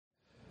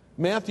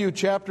Matthew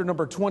chapter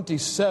number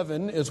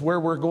 27 is where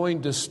we're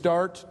going to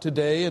start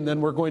today, and then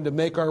we're going to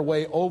make our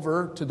way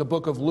over to the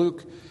book of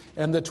Luke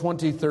and the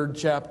 23rd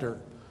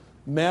chapter.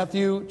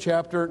 Matthew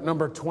chapter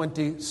number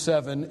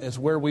 27 is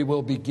where we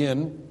will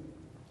begin.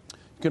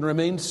 You can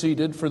remain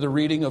seated for the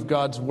reading of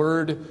God's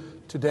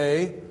Word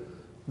today.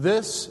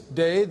 This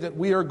day that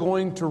we are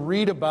going to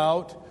read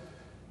about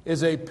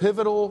is a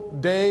pivotal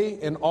day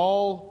in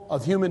all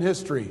of human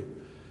history.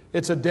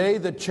 It's a day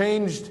that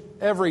changed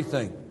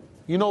everything.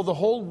 You know, the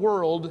whole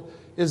world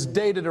is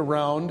dated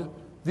around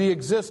the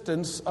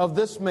existence of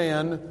this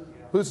man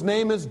whose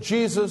name is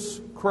Jesus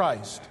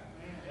Christ.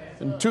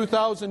 And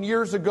 2,000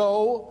 years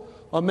ago,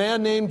 a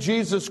man named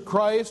Jesus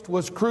Christ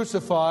was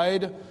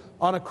crucified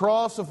on a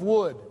cross of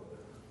wood.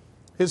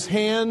 His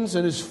hands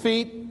and his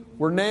feet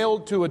were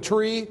nailed to a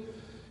tree.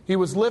 He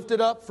was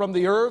lifted up from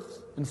the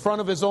earth in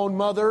front of his own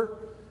mother,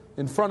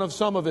 in front of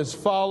some of his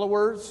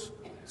followers,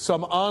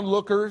 some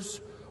onlookers,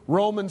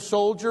 Roman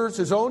soldiers,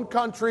 his own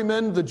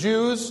countrymen, the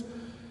Jews,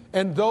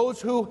 and those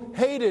who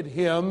hated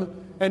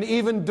him and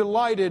even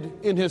delighted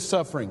in his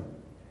suffering.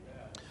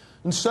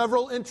 And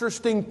several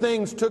interesting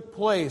things took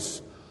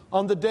place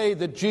on the day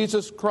that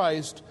Jesus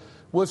Christ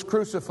was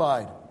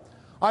crucified.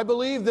 I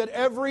believe that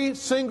every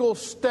single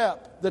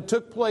step that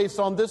took place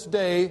on this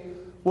day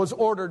was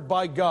ordered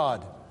by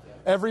God.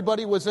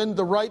 Everybody was in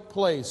the right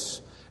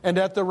place and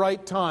at the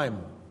right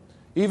time.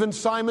 Even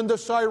Simon the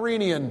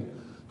Cyrenian,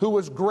 who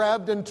was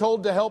grabbed and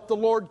told to help the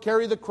Lord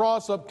carry the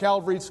cross up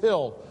Calvary's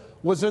hill,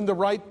 was in the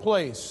right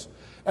place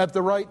at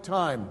the right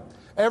time.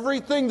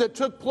 Everything that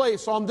took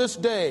place on this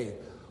day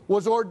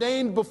was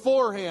ordained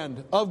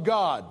beforehand of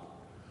God.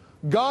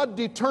 God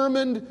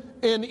determined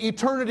in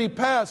eternity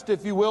past,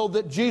 if you will,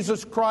 that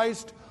Jesus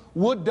Christ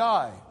would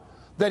die,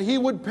 that He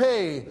would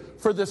pay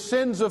for the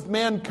sins of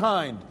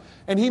mankind,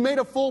 and He made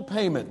a full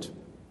payment.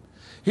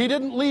 He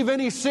didn't leave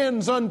any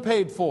sins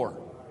unpaid for.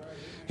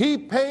 He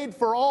paid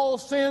for all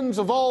sins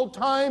of all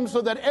time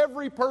so that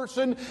every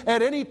person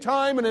at any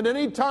time and at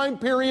any time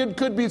period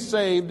could be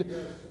saved.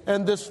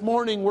 And this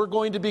morning we're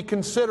going to be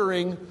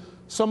considering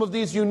some of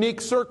these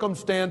unique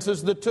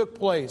circumstances that took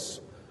place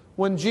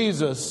when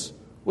Jesus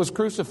was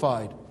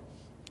crucified.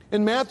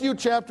 In Matthew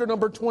chapter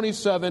number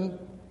 27,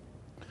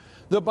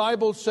 the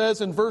Bible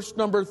says in verse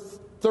number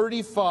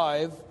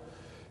 35,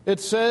 it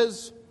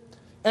says,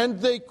 "And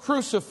they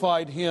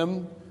crucified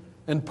him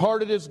and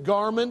parted his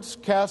garments,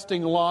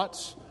 casting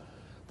lots,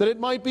 that it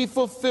might be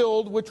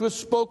fulfilled which was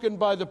spoken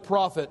by the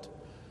prophet.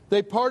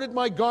 They parted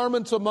my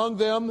garments among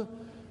them,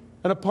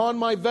 and upon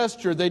my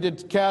vesture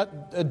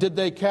did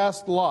they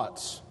cast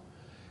lots.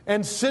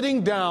 And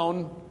sitting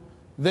down,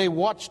 they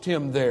watched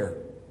him there.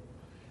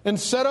 And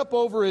set up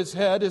over his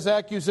head his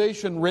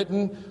accusation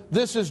written,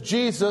 'This is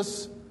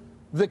Jesus,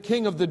 the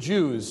King of the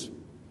Jews.'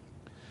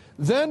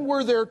 Then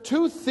were there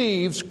two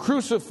thieves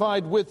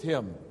crucified with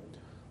him,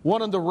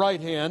 one on the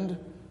right hand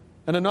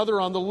and another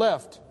on the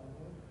left.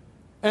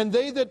 And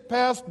they that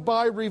passed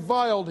by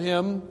reviled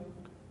him,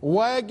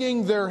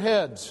 wagging their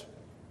heads."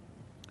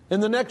 In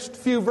the next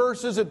few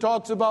verses, it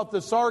talks about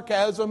the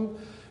sarcasm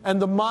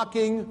and the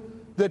mocking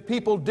that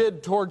people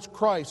did towards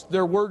Christ,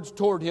 their words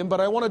toward him. But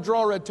I want to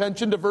draw our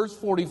attention to verse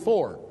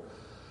 44.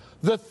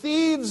 "The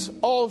thieves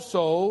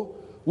also,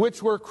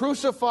 which were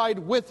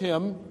crucified with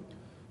him,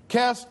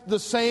 cast the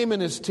same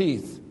in his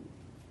teeth.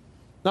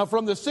 Now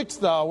from the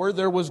 6th hour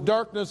there was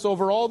darkness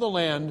over all the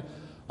land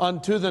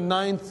unto the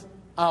 9th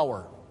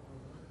hour."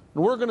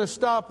 And we're going to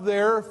stop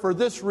there for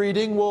this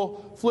reading. We'll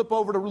flip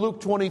over to Luke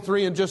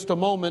 23 in just a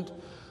moment.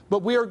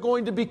 But we are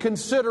going to be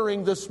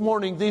considering this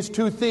morning these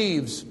two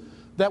thieves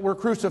that were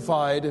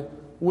crucified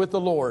with the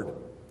Lord.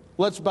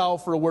 Let's bow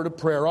for a word of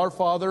prayer. Our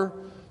Father,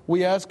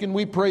 we ask and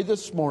we pray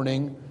this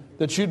morning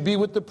that you'd be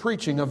with the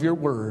preaching of your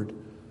word.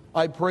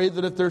 I pray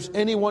that if there's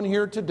anyone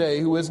here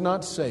today who is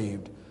not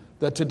saved,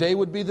 that today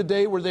would be the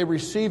day where they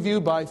receive you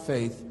by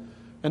faith.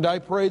 And I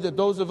pray that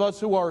those of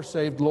us who are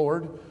saved,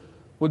 Lord,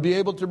 would be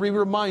able to be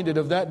reminded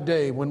of that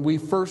day when we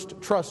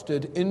first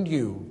trusted in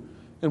you.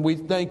 And we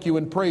thank you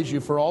and praise you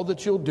for all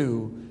that you'll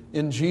do.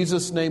 In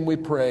Jesus' name we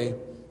pray.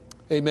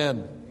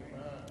 Amen.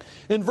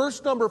 In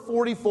verse number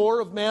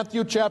 44 of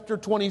Matthew chapter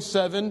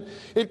 27,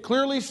 it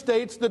clearly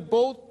states that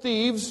both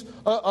thieves,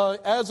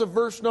 as of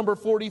verse number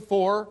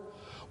 44,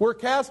 were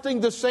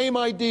casting the same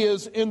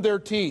ideas in their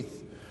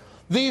teeth.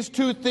 These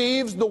two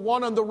thieves, the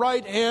one on the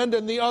right hand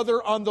and the other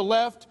on the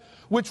left,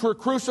 which were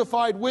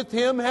crucified with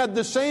him, had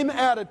the same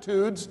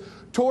attitudes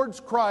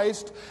towards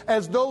Christ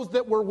as those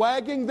that were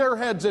wagging their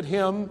heads at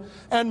him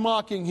and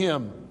mocking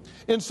him.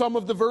 In some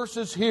of the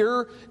verses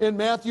here in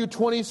Matthew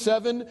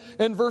 27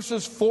 and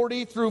verses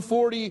 40 through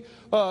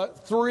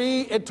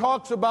 43, it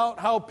talks about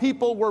how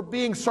people were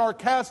being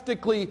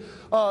sarcastically,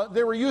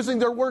 they were using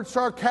their words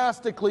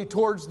sarcastically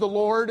towards the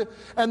Lord,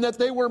 and that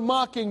they were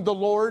mocking the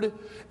Lord.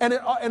 And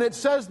it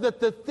says that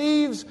the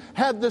thieves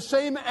had the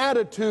same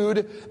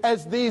attitude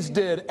as these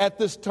did at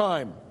this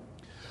time.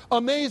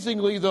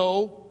 Amazingly,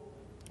 though,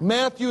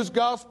 Matthew's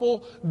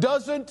gospel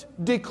doesn't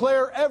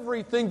declare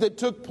everything that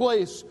took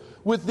place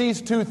with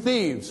these two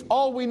thieves.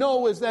 All we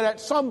know is that at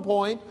some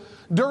point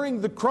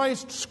during the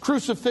Christ's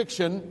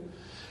crucifixion,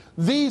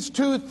 these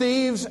two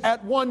thieves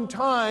at one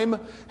time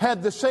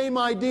had the same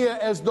idea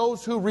as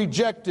those who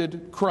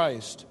rejected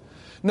Christ.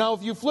 Now,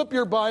 if you flip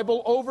your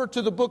Bible over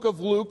to the book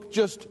of Luke,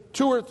 just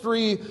two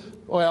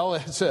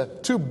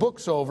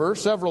books over,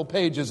 several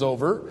pages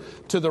over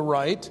to the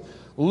right,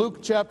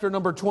 Luke chapter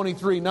number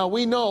 23. Now,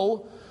 we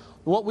know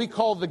what we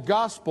call the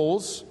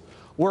Gospels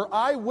were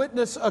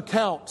eyewitness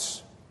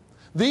accounts.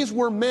 These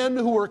were men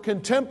who were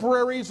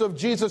contemporaries of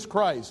Jesus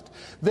Christ.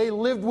 They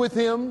lived with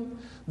Him.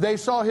 They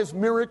saw His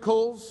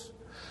miracles.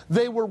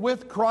 They were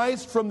with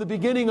Christ from the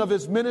beginning of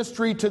His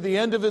ministry to the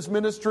end of His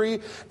ministry,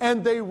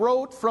 and they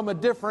wrote from a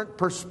different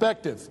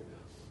perspective.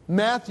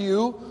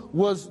 Matthew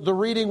was the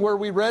reading where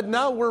we read.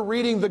 Now we're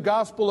reading the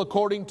Gospel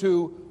according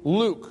to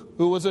Luke,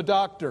 who was a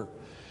doctor.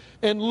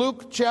 In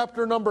Luke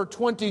chapter number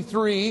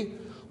 23,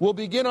 we'll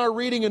begin our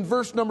reading in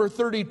verse number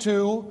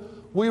 32.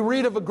 We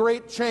read of a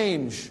great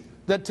change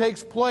that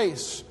takes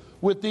place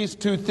with these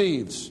two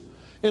thieves.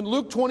 In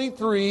Luke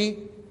 23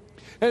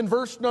 and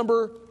verse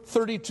number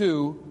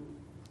 32,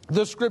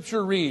 the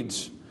scripture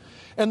reads,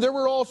 "And there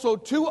were also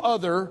two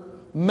other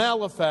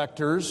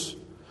malefactors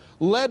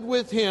led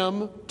with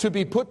him to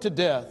be put to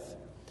death.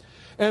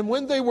 And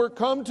when they were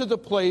come to the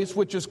place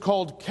which is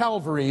called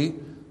Calvary,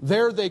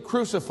 there they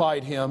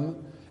crucified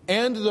him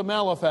and the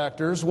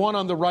malefactors, one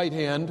on the right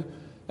hand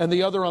and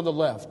the other on the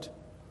left.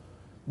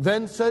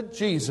 Then said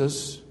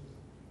Jesus,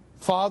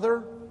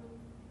 Father,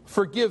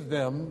 forgive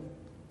them,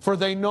 for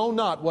they know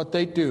not what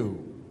they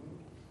do.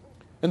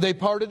 And they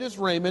parted his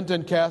raiment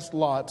and cast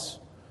lots.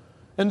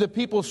 And the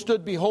people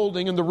stood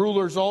beholding, and the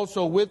rulers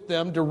also with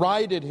them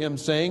derided him,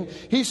 saying,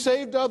 He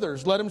saved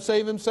others, let him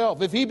save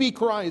himself, if he be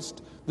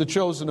Christ, the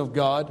chosen of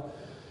God.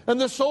 And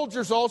the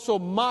soldiers also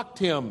mocked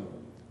him,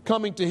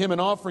 coming to him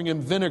and offering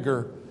him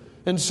vinegar,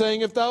 and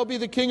saying, If thou be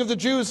the King of the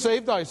Jews,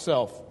 save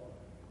thyself.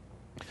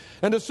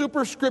 And a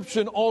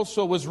superscription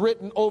also was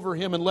written over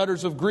him in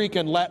letters of Greek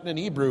and Latin and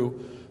Hebrew,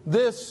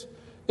 This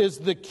is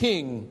the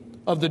King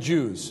of the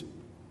Jews.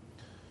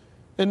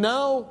 And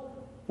now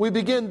we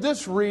begin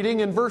this reading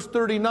in verse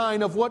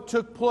 39 of what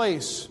took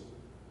place.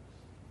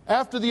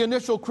 After the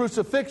initial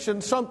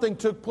crucifixion, something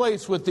took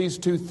place with these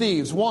two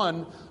thieves.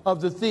 One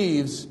of the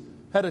thieves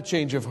had a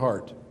change of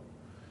heart.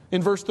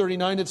 In verse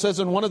 39 it says,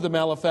 And one of the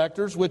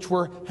malefactors which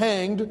were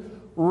hanged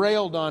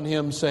railed on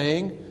him,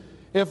 saying,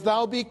 If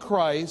thou be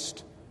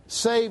Christ,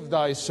 save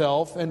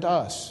thyself and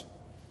us.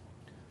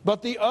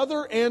 But the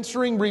other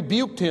answering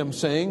rebuked him,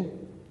 saying,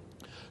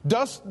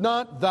 Dost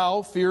not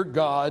thou fear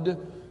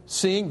God,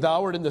 seeing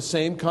thou art in the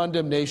same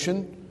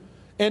condemnation?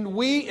 And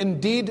we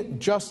indeed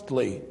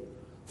justly,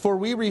 for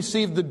we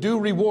receive the due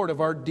reward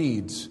of our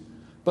deeds.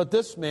 But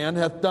this man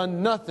hath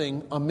done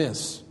nothing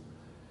amiss.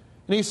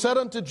 And he said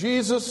unto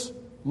Jesus,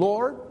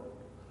 Lord,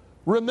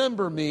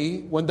 remember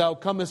me when thou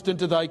comest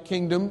into thy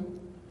kingdom.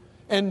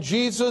 And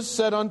Jesus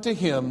said unto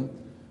him,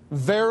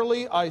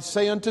 Verily I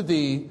say unto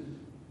thee,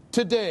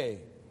 Today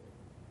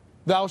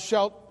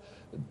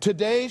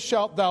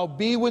shalt thou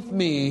be with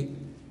me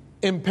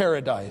in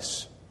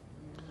paradise.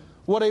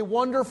 What a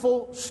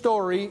wonderful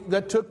story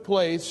that took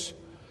place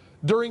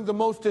during the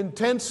most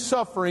intense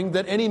suffering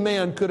that any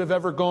man could have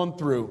ever gone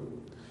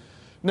through.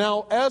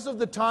 Now, as of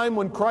the time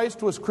when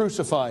Christ was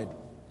crucified,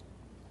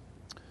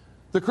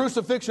 the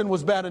crucifixion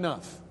was bad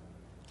enough.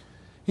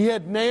 He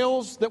had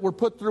nails that were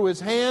put through his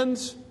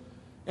hands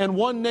and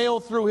one nail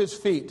through his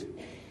feet.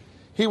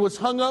 He was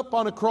hung up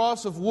on a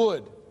cross of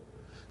wood.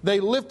 They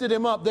lifted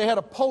him up. They had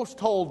a post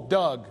hole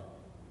dug.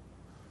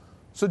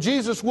 So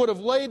Jesus would have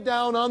laid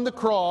down on the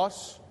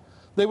cross.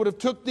 They would have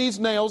took these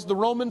nails, the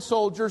Roman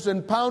soldiers,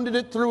 and pounded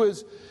it through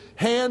his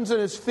hands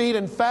and his feet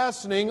and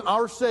fastening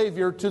our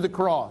Savior to the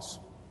cross.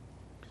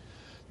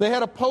 They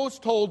had a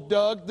post hole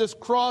dug. This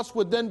cross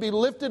would then be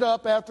lifted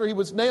up after he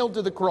was nailed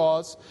to the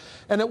cross,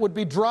 and it would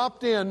be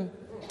dropped in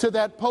to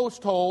that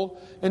post hole,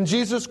 and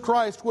Jesus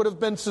Christ would have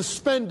been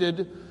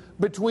suspended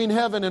between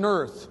heaven and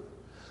earth.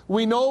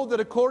 We know that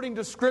according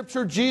to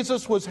Scripture,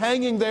 Jesus was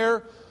hanging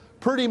there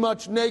pretty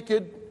much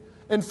naked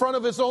in front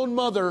of his own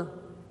mother,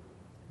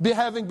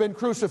 having been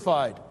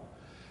crucified.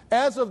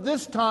 As of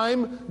this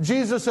time,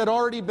 Jesus had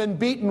already been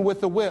beaten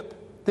with the whip.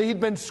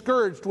 He'd been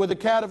scourged with a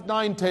cat of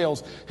nine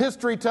tails.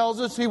 History tells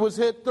us he was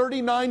hit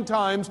 39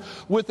 times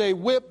with a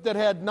whip that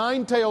had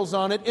 9 tails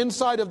on it.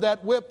 Inside of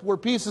that whip were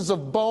pieces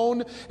of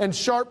bone and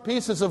sharp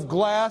pieces of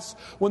glass.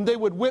 When they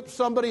would whip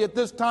somebody at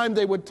this time,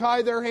 they would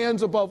tie their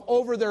hands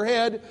over their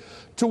head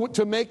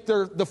to make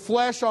the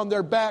flesh on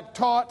their back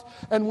taut.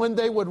 And when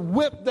they would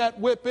whip that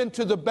whip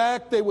into the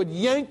back, they would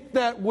yank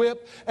that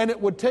whip and it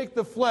would take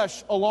the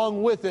flesh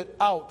along with it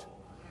out.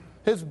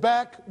 His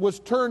back was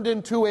turned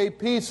into a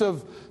piece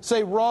of,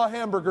 say, raw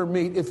hamburger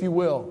meat, if you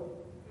will.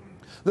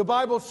 The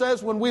Bible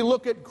says when we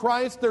look at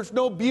Christ, there's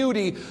no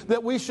beauty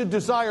that we should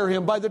desire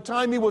Him. By the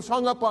time He was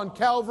hung up on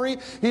Calvary,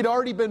 He'd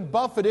already been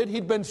buffeted.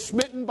 He'd been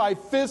smitten by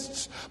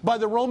fists by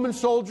the Roman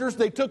soldiers.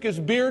 They took His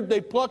beard,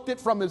 they plucked it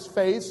from His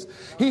face.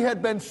 He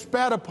had been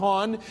spat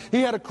upon.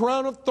 He had a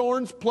crown of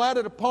thorns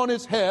platted upon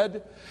His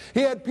head.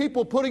 He had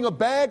people putting a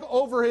bag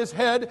over His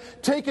head,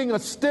 taking a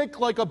stick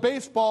like a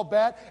baseball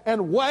bat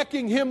and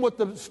whacking Him with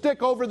the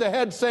stick over the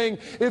head, saying,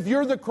 if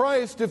you're the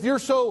Christ, if you're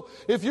so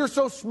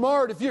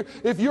smart,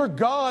 if you're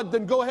God,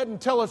 then go ahead and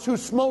tell us who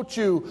smote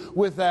you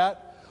with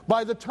that.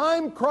 By the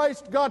time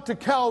Christ got to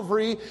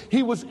Calvary,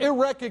 He was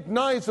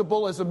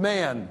irrecognizable as a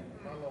man.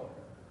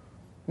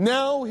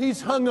 Now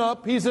He's hung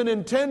up. He's in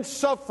intense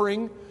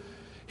suffering.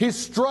 He's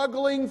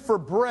struggling for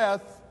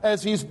breath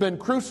as He's been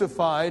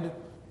crucified.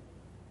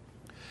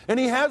 And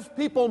He has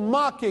people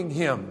mocking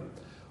Him,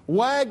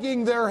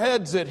 wagging their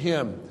heads at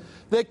Him.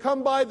 They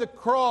come by the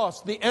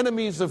cross, the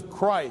enemies of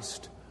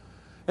Christ,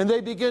 and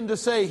they begin to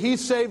say, He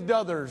saved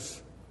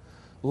others.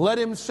 Let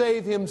Him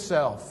save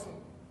Himself.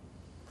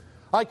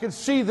 I could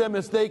see them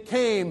as they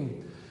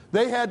came.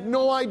 They had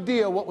no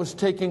idea what was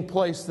taking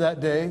place that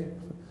day.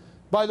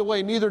 By the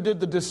way, neither did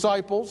the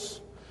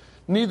disciples.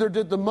 Neither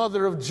did the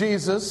mother of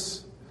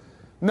Jesus.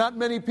 Not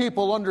many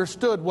people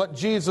understood what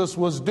Jesus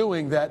was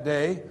doing that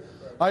day.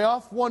 I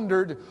oft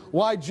wondered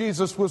why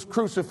Jesus was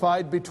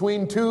crucified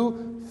between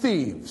two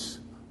thieves.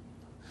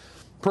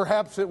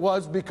 Perhaps it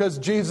was because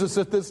Jesus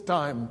at this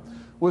time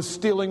was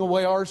stealing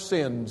away our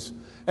sins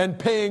and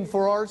paying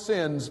for our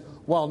sins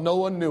while no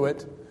one knew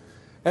it.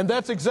 And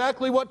that's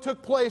exactly what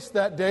took place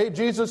that day.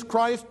 Jesus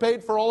Christ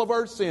paid for all of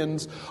our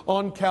sins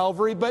on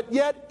Calvary. But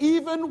yet,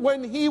 even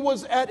when He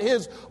was at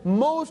His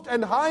most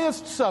and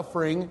highest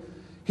suffering,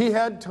 He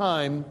had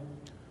time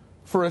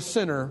for a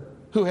sinner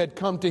who had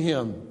come to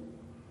Him.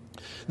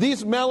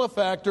 These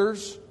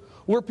malefactors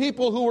were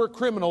people who were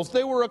criminals.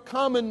 They were a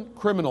common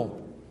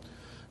criminal.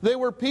 They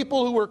were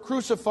people who were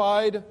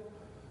crucified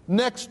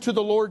next to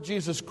the Lord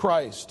Jesus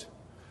Christ.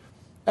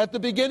 At the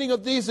beginning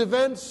of these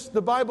events,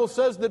 the Bible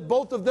says that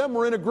both of them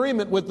were in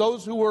agreement with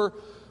those who were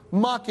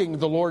mocking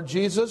the Lord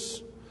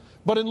Jesus.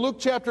 But in Luke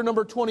chapter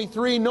number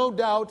 23, no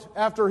doubt,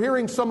 after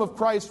hearing some of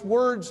Christ's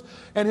words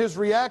and His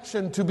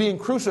reaction to being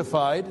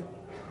crucified,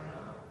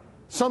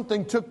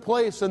 something took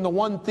place in the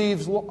one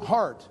thief's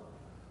heart.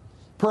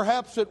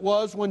 Perhaps it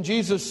was when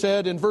Jesus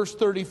said in verse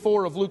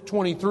 34 of Luke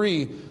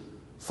 23,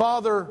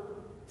 Father,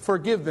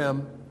 forgive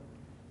them,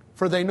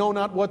 for they know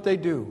not what they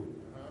do.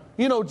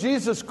 You know,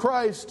 Jesus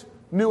Christ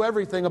knew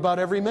everything about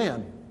every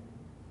man.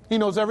 He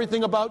knows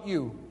everything about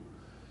you.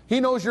 He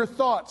knows your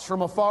thoughts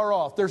from afar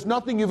off. There's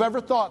nothing you've ever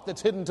thought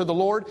that's hidden to the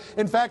Lord.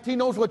 In fact, He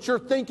knows what you're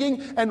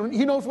thinking, and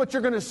He knows what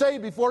you're going to say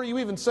before you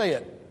even say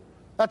it.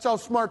 That's how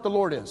smart the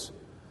Lord is.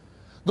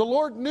 The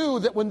Lord knew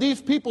that when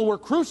these people were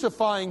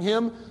crucifying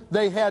Him,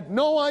 they had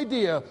no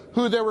idea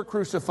who they were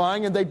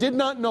crucifying, and they did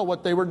not know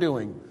what they were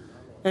doing.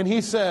 And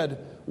He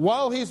said,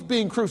 while He's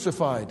being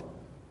crucified,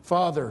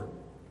 Father,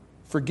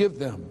 forgive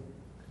them,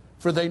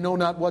 for they know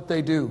not what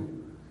they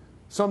do.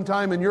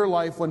 Sometime in your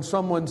life when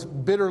someone's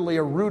bitterly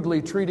or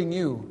rudely treating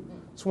you,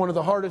 it's one of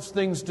the hardest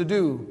things to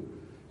do,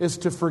 is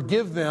to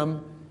forgive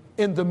them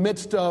in the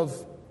midst of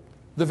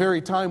the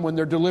very time when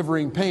they're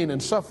delivering pain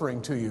and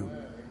suffering to you.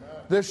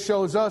 This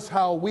shows us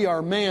how we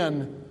are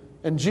man,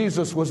 and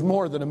Jesus was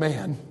more than a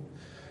man.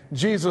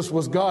 Jesus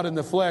was God in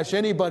the flesh.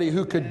 Anybody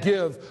who could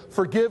give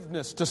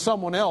forgiveness to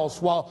someone else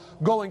while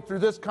going through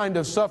this kind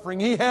of suffering,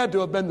 He had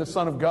to have been the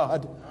Son of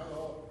God.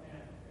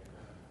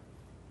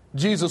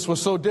 Jesus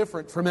was so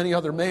different from any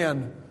other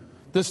man.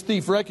 This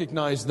thief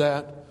recognized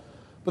that.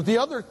 But the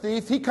other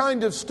thief, he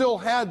kind of still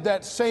had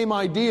that same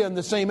idea and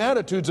the same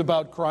attitudes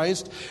about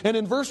Christ. And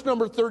in verse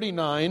number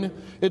 39,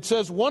 it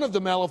says, one of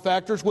the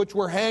malefactors which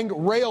were hanged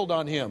railed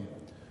on Him,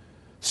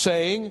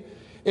 saying,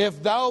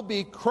 If thou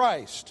be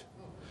Christ.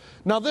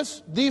 Now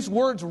these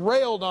words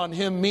railed on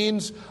Him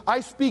means, I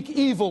speak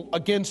evil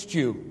against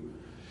you.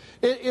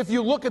 If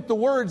you look at the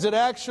words, it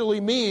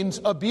actually means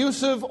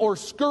abusive or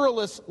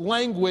scurrilous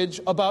language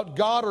about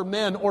God or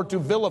men, or to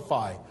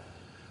vilify.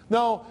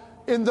 Now,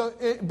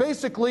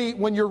 basically,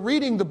 when you're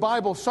reading the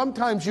Bible,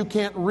 sometimes you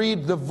can't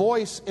read the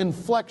voice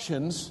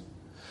inflections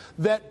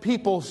that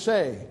people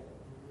say.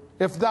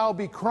 If thou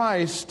be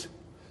Christ,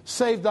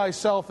 save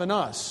thyself and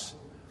us.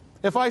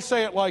 If I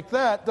say it like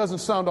that, it doesn't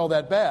sound all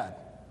that bad.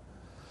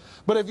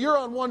 But if you're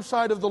on one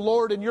side of the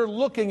Lord and you're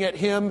looking at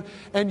Him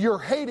and you're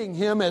hating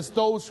Him as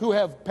those who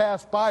have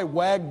passed by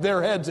wagged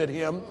their heads at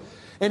Him,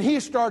 and He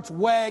starts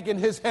wagging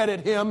His head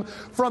at Him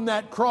from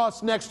that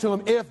cross next to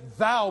Him, if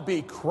thou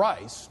be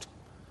Christ,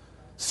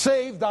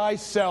 save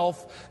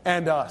thyself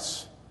and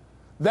us.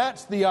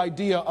 That's the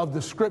idea of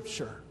the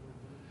Scripture.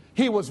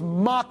 He was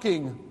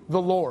mocking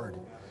the Lord.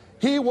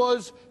 He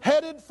was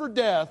headed for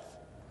death.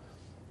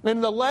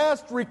 And the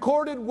last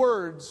recorded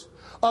words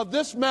of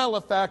this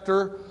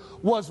malefactor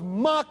was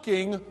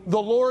mocking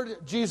the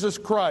Lord Jesus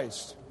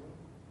Christ.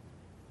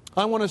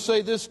 I want to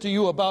say this to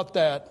you about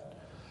that.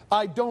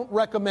 I don't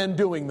recommend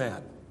doing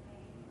that.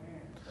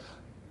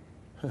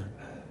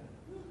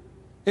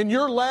 In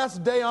your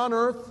last day on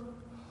earth,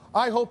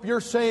 I hope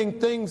you're saying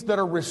things that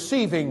are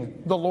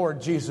receiving the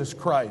Lord Jesus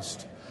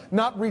Christ,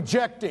 not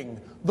rejecting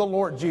the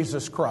Lord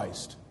Jesus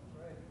Christ.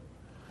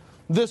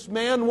 This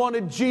man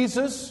wanted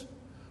Jesus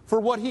for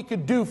what he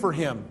could do for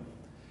him.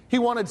 He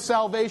wanted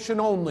salvation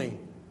only.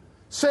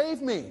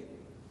 Save me.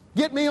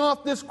 Get me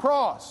off this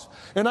cross.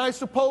 And I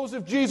suppose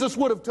if Jesus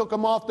would have took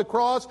him off the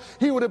cross,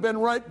 he would have been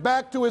right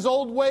back to his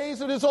old ways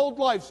and his old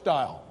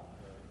lifestyle.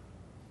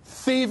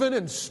 Thieving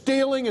and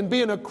stealing and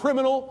being a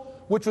criminal,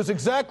 which was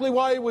exactly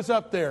why he was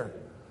up there.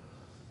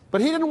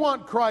 But he didn't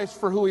want Christ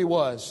for who he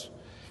was.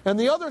 And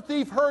the other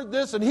thief heard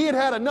this, and he had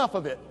had enough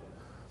of it.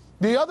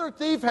 The other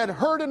thief had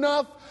heard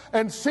enough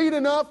and seen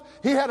enough.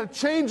 He had a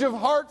change of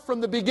heart from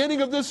the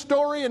beginning of this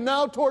story, and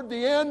now toward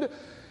the end,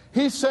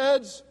 he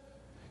says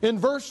in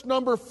verse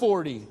number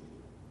 40,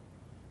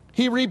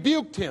 he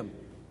rebuked him.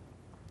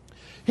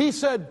 He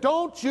said,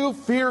 "Don't you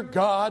fear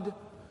God?"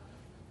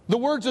 The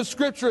words of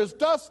Scripture is,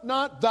 "Dost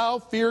not thou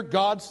fear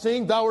God,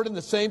 seeing thou art in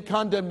the same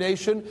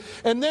condemnation?"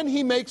 And then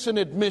he makes an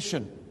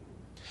admission.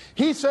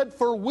 He said,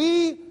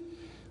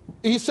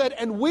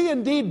 and we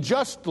indeed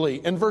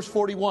justly, in verse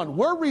 41,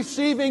 we're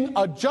receiving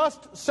a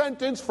just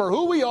sentence for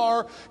who we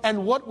are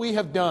and what we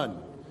have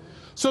done.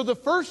 So the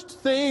first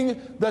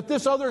thing that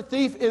this other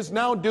thief is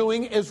now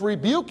doing is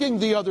rebuking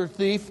the other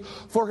thief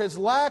for his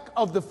lack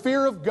of the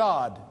fear of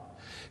God.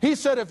 He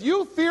said, if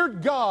you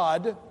feared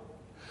God,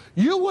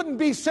 you wouldn't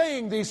be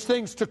saying these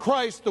things to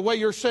Christ the way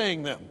you're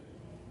saying them.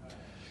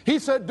 He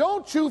said,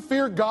 don't you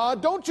fear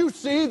God? Don't you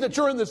see that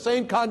you're in the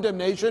same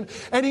condemnation?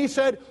 And he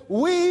said,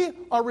 we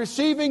are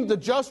receiving the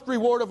just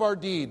reward of our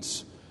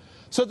deeds.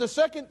 So the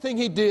second thing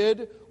he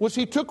did was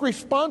he took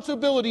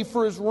responsibility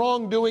for his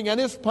wrongdoing and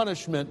his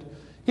punishment.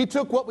 He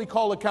took what we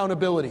call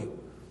accountability.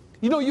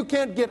 You know, you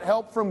can't get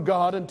help from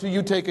God until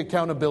you take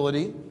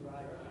accountability.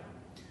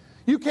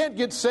 You can't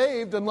get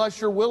saved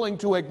unless you're willing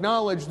to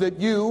acknowledge that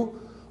you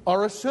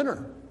are a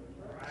sinner.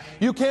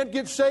 You can't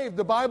get saved.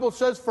 The Bible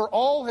says, for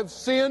all have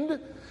sinned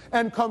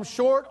and come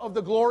short of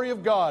the glory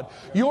of God.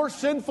 Your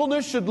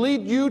sinfulness should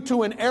lead you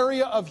to an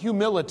area of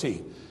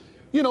humility.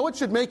 You know, it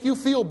should make you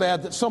feel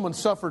bad that someone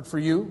suffered for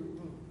you.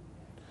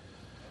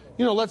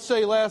 You know, let's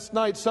say last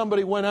night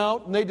somebody went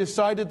out and they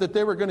decided that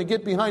they were going to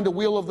get behind the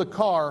wheel of the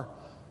car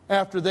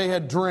after they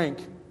had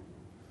drank.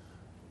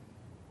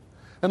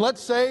 And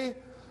let's say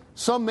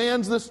some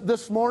man's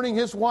this morning,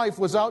 his wife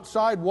was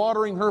outside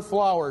watering her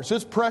flowers,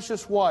 his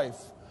precious wife,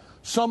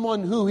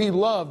 someone who he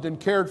loved and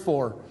cared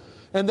for.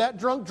 And that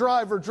drunk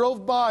driver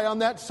drove by on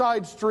that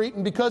side street,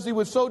 and because he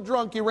was so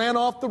drunk, he ran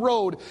off the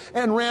road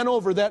and ran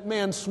over that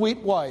man's sweet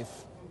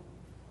wife.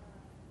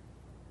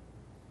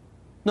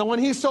 Now, when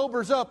he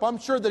sobers up, I'm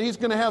sure that he's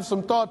going to have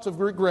some thoughts of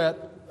regret.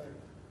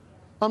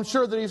 I'm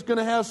sure that he's going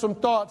to have some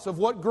thoughts of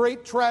what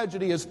great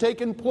tragedy has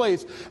taken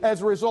place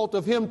as a result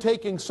of him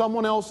taking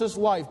someone else's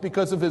life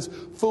because of his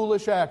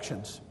foolish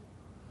actions.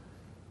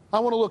 I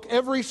want to look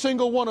every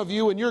single one of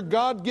you in your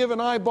God-given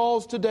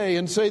eyeballs today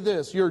and say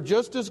this: you're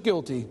just as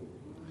guilty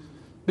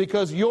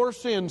because your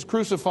sins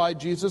crucified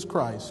Jesus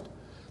Christ.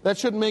 That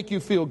shouldn't make you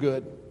feel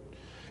good.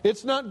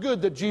 It's not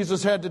good that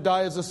Jesus had to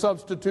die as a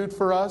substitute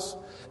for us.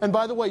 And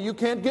by the way, you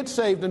can't get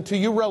saved until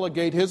you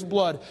relegate His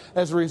blood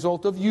as a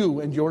result of you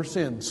and your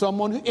sin.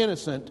 Someone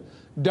innocent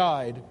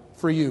died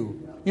for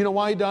you. You know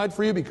why He died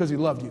for you? Because He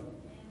loved you.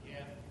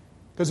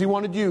 Because He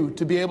wanted you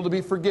to be able to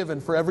be forgiven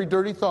for every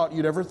dirty thought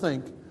you'd ever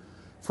think,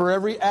 for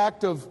every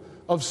act of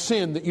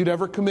sin that you'd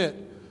ever commit.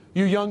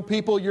 You young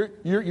people, you're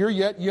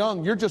yet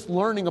young. You're just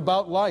learning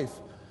about life.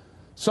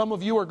 Some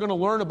of you are going to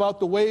learn about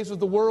the ways of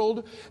the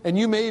world, and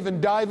you may even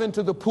dive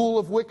into the pool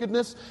of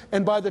wickedness,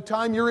 and by the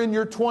time you're in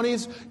your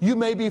 20s, you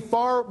may be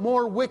far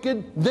more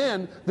wicked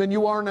then than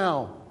you are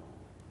now.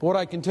 But what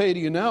I can tell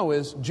you now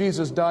is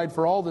Jesus died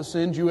for all the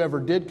sins you ever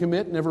did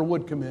commit and ever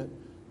would commit.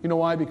 You know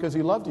why? Because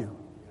He loved you.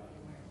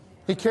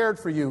 He cared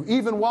for you.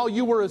 Even while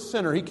you were a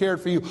sinner, He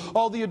cared for you.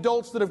 All the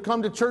adults that have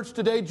come to church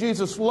today,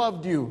 Jesus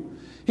loved you.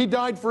 He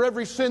died for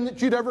every sin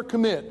that you'd ever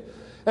commit.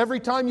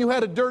 Every time you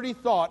had a dirty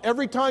thought,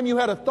 every time you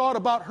had a thought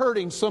about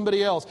hurting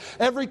somebody else,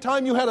 every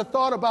time you had a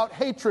thought about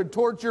hatred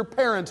towards your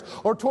parents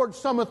or towards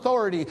some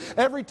authority,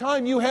 every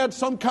time you had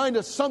some kind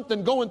of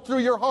something going through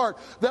your heart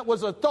that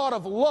was a thought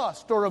of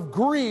lust or of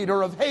greed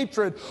or of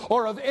hatred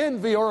or of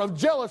envy or of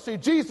jealousy,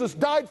 Jesus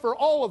died for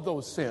all of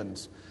those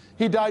sins.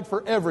 He died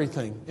for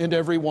everything and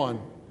every one.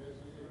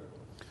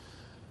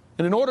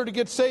 And in order to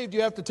get saved,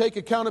 you have to take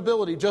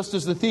accountability, just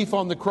as the thief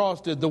on the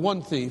cross did, the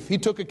one thief. He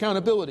took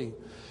accountability.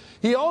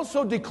 He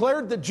also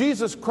declared that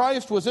Jesus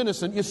Christ was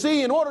innocent. You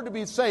see, in order to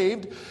be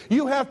saved,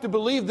 you have to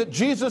believe that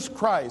Jesus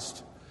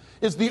Christ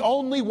is the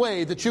only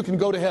way that you can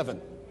go to heaven.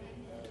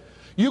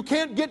 You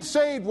can't get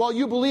saved while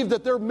you believe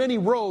that there are many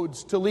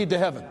roads to lead to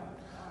heaven.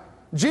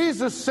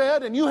 Jesus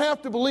said, and you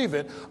have to believe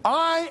it,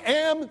 I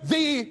am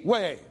the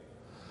way.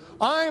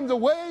 I am the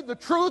way, the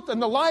truth, and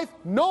the life.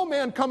 No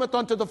man cometh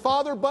unto the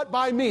Father but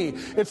by me.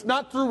 It's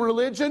not through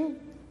religion.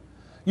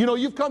 You know,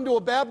 you've come to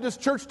a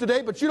Baptist church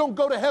today, but you don't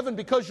go to heaven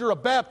because you're a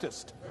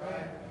Baptist.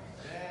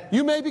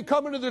 You may be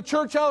coming to the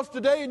church house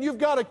today and you've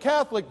got a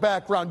Catholic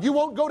background. You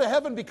won't go to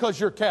heaven because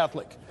you're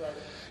Catholic.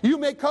 You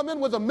may come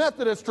in with a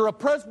Methodist or a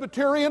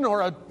Presbyterian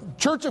or a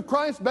Church of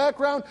Christ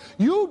background.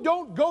 You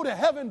don't go to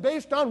heaven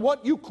based on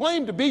what you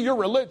claim to be your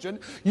religion.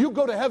 You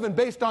go to heaven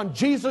based on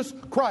Jesus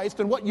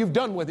Christ and what you've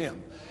done with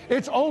Him.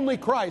 It's only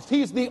Christ.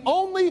 He's the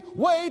only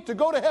way to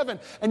go to heaven.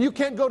 And you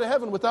can't go to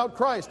heaven without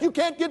Christ. You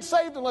can't get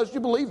saved unless you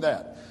believe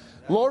that.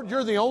 Lord,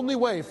 you're the only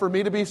way for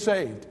me to be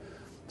saved.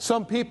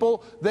 Some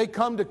people, they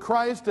come to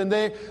Christ and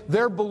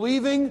they're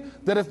believing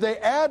that if they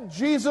add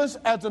Jesus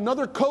as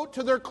another coat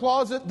to their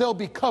closet, they'll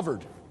be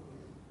covered.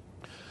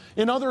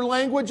 In other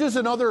languages,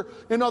 in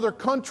other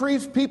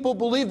countries, people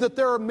believe that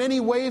there are many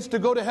ways to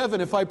go to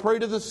heaven. If I pray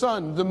to the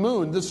sun, the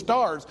moon, the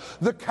stars,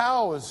 the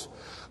cows,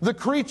 the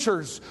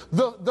creatures,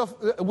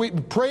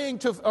 praying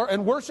to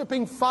and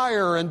worshiping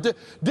fire and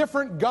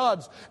different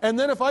gods. And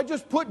then if I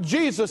just put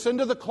Jesus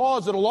into the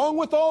closet along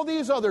with all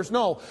these others,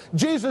 no,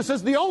 Jesus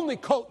is the only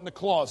coat in the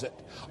closet.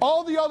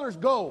 All the others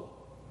go.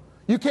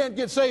 You can't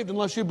get saved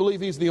unless you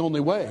believe He's the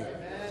only way.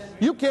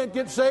 You can't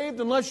get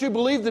saved unless you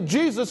believe that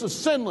Jesus is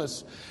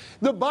sinless.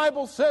 The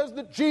Bible says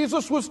that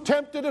Jesus was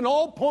tempted in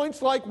all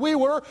points like we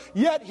were,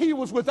 yet He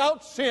was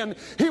without sin.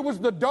 He was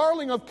the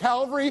darling of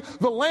Calvary,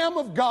 the Lamb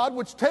of God,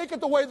 which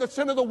taketh away the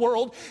sin of the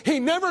world. He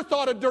never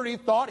thought a dirty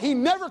thought. He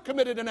never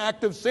committed an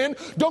act of sin.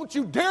 Don't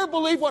you dare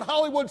believe what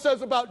Hollywood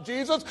says about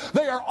Jesus.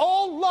 They are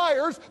all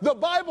liars. The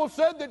Bible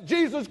said that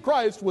Jesus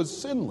Christ was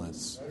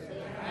sinless.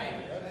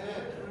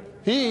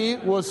 He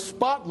was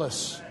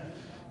spotless.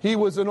 He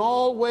was in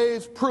all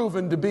ways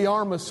proven to be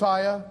our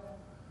Messiah.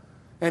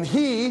 And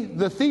He,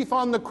 the thief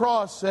on the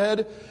cross,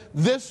 said,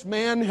 "This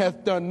man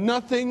hath done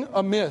nothing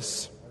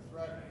amiss."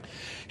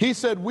 He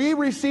said, "We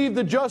receive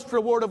the just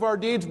reward of our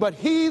deeds, but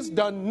he's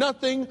done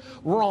nothing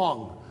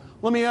wrong."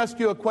 Let me ask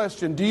you a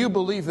question. Do you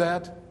believe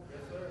that?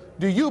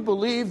 Do you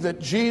believe that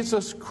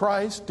Jesus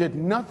Christ did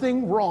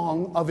nothing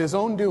wrong of His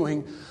own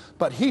doing,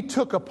 but He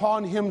took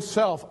upon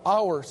Himself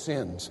our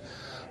sins?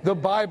 The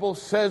Bible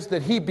says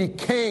that He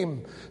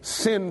became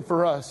sin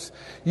for us.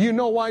 You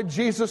know why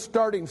Jesus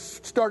started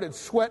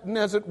sweating,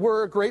 as it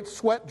were, great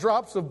sweat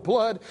drops of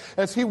blood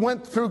as He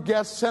went through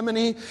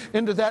Gethsemane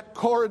into that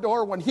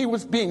corridor when He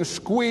was being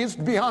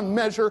squeezed beyond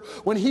measure,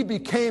 when He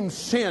became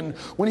sin,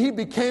 when He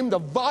became the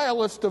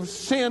vilest of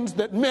sins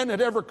that men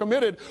had ever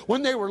committed,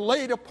 when they were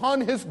laid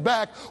upon His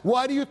back.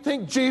 Why do you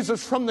think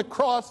Jesus from the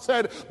cross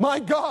said,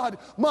 my God,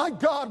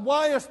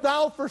 why hast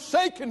Thou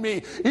forsaken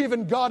me?"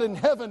 Even God in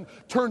heaven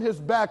turned His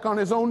back on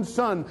His own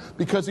Son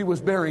because He was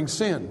bearing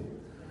sin.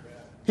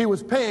 He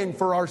was paying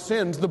for our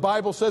sins. The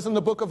Bible says in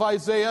the book of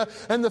Isaiah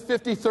and the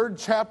 53rd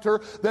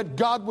chapter that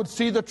God would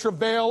see the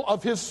travail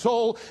of His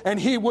soul and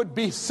He would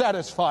be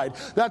satisfied.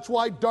 That's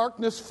why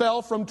darkness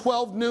fell from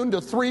 12 noon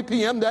to 3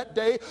 p.m. that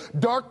day.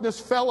 Darkness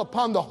fell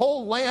upon the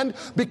whole land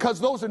because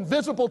those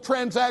invisible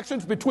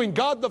transactions between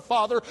God the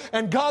Father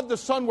and God the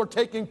Son were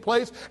taking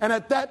place. And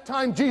at that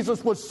time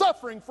Jesus was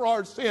suffering for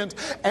our sins,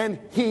 and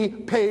He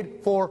paid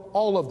for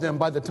all of them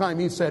by the time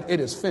He said, "It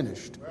is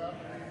finished."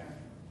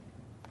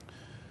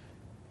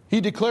 He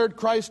declared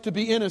Christ to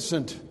be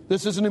innocent.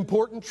 This is an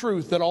important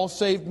truth that all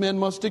saved men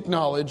must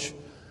acknowledge.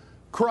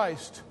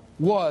 Christ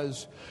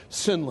was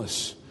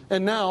sinless.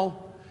 And now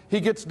He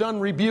gets done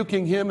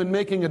rebuking him and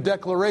making a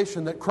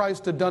declaration that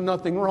Christ had done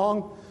nothing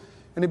wrong.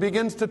 And He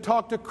begins to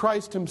talk to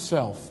Christ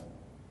Himself.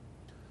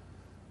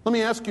 Let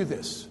me ask you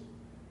this.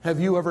 Have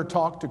you ever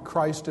talked to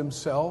Christ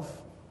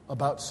Himself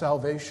about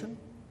salvation?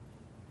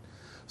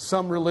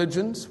 Some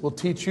religions will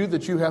teach you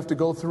that you have to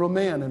go through a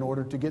man in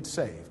order to get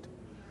saved.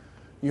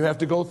 You have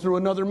to go through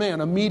another man,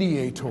 a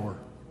mediator.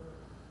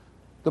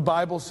 The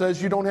Bible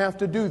says you don't have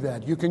to do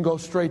that. You can go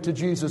straight to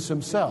Jesus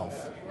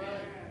Himself.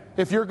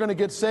 If you're going to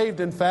get saved,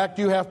 in fact,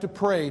 you have to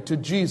pray to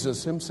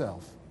Jesus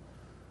Himself.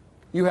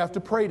 You have to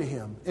pray to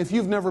Him. If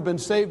you've never been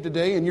saved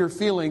today and you're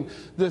feeling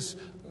this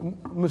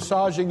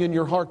massaging in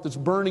your heart that's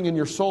burning in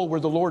your soul where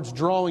the Lord's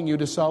drawing you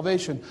to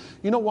salvation,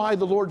 you know why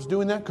the Lord's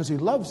doing that? Because He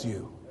loves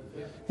you.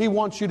 He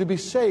wants you to be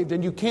saved,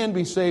 and you can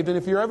be saved. And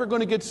if you're ever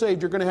going to get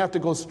saved, you're going to have to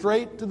go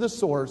straight to the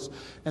source,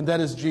 and that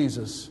is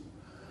Jesus.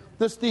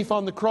 This thief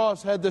on the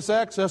cross had this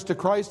access to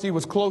Christ. He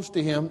was close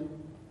to Him.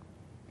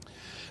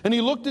 And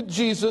he looked at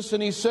Jesus,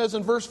 and he says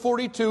in verse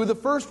 42, the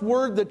first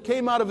word that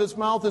came out of his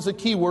mouth is a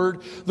key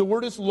word. The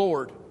word is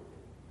Lord.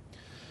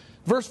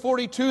 Verse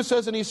 42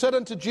 says, "And he said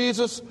unto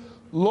Jesus,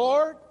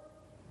 Lord."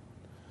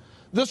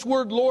 This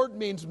word Lord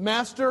means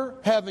master,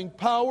 having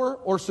power,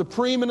 or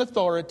supreme in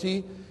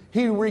authority.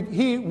 He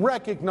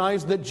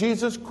recognized that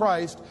Jesus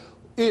Christ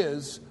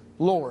is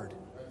Lord.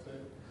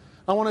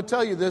 I want to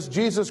tell you this.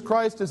 Jesus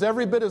Christ is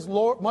every bit as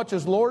much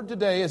as Lord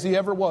today as He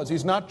ever was.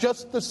 He's not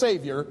just the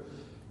Savior.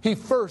 He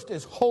first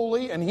is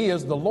holy, and He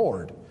is the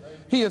Lord.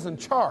 He is in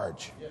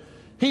charge.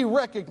 He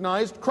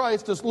recognized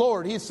Christ as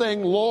Lord. He's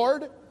saying,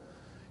 Lord.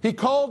 He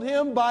called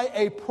Him by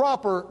a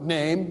proper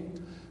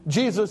name.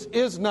 Jesus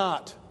is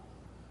not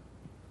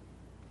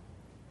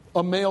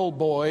a male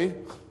boy.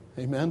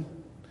 Amen.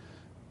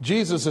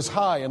 Jesus is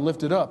high and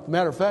lifted up.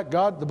 Matter of fact,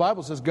 the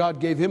Bible says God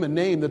gave Him a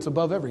name that's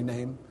above every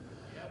name.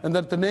 And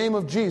that the name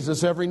of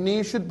Jesus, every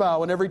knee should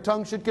bow and every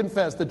tongue should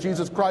confess that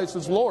Jesus Christ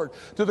is Lord,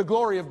 to the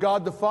glory of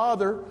God the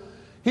Father.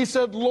 He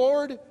said,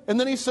 Lord, and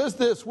then he says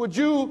this, would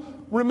you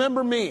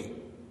remember me?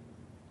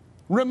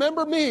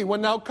 Remember me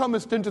when thou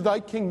comest into thy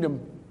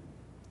kingdom.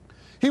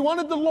 He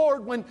wanted the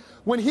Lord,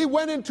 when he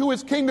went into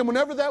his kingdom,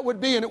 whenever that would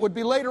be, and it would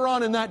be later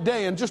on in that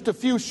day, in just a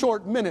few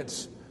short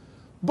minutes,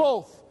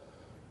 both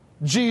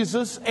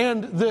Jesus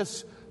and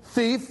this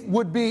thief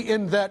would be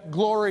in that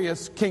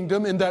glorious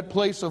kingdom, in that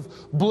place of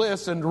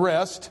bliss and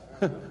rest.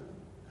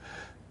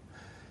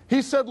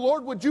 He said,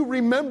 Lord, would you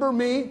remember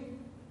me?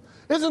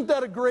 Isn't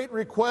that a great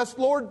request?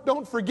 Lord,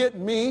 don't forget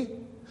me.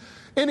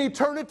 In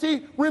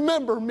eternity,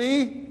 remember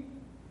me.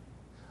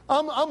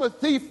 I'm a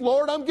thief,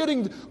 Lord. I'm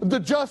getting the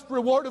just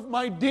reward of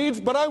my deeds,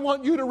 but I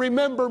want you to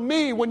remember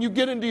me when you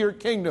get into your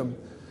kingdom.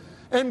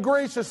 And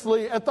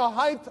graciously, at the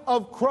height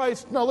of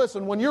Christ, now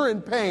listen, when you're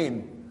in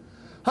pain,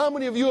 how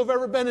many of you have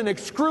ever been in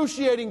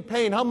excruciating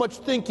pain? How much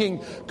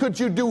thinking could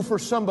you do for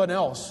someone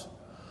else?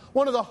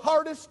 One of the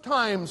hardest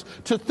times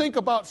to think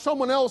about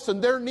someone else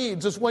and their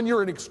needs is when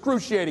you're in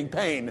excruciating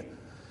pain.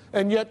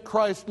 And yet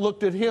Christ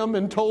looked at him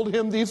and told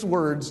him these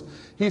words.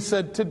 He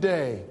said,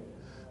 today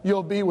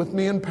you'll be with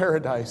me in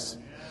paradise.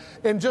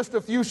 In just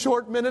a few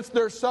short minutes,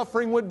 their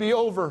suffering would be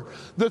over.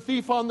 The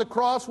thief on the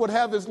cross would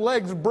have his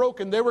legs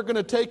broken. They were going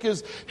to take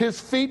his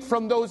feet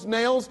from those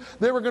nails.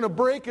 They were going to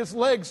break his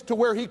legs to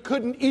where he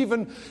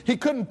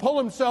couldn't pull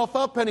himself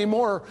up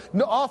anymore.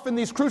 Often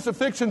these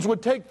crucifixions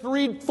would take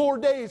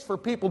 3-4 days for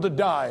people to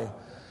die.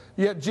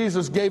 Yet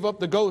Jesus gave up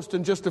the ghost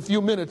in just a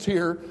few minutes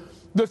here.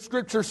 The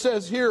scripture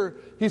says here,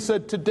 he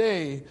said,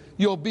 today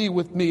you'll be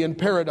with me in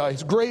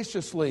paradise.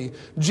 Graciously,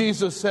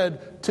 Jesus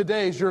said,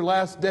 today's your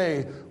last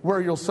day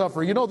where you'll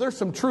suffer. You know, there's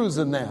some truths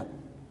in that.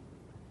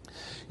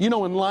 You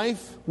know, in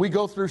life, we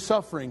go through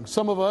suffering.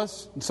 Some of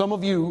us, and some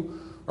of you,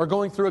 are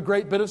going through a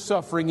great bit of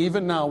suffering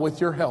even now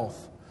with your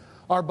health.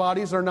 Our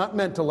bodies are not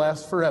meant to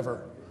last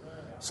forever.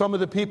 Some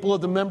of the people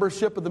of the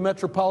membership of the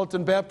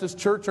Metropolitan Baptist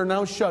Church are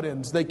now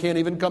shut-ins. They can't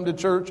even come to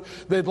church.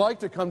 They'd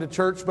like to come to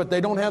church, but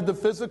they don't have the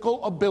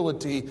physical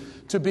ability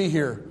to be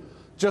here.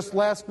 Just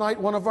last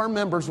night, one of our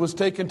members was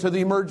taken to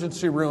the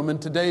emergency room,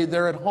 and today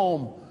they're at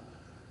home.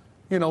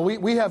 You know,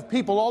 we have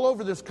people all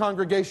over this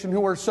congregation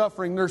who are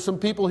suffering. There's some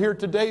people here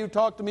today who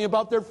talk to me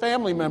about their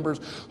family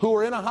members who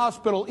are in a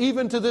hospital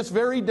even to this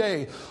very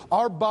day.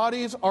 Our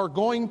bodies are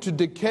going to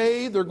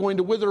decay. They're going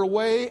to wither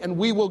away, and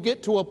we will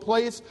get to a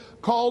place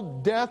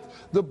called death.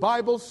 The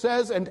Bible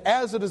says, and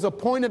as it is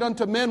appointed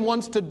unto men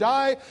once to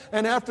die,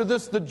 and after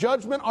this the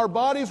judgment, our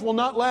bodies will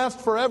not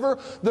last forever.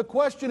 The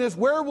question is,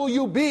 where will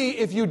you be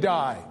if you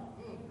die?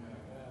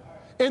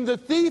 In the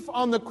thief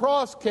on the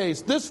cross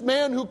case, this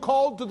man who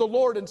called to the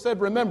Lord and said,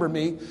 remember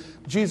me,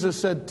 Jesus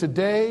said,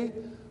 today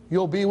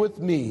you'll be with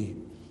me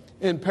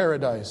in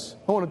paradise.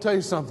 I want to tell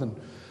you something.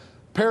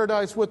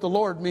 Paradise with the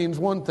Lord means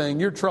one thing.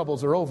 Your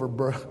troubles are over,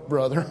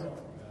 brother.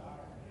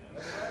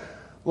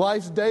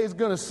 Life's day is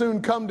going to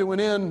soon come to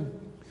an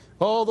end.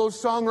 Oh, those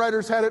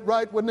songwriters had it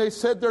right when they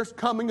said there's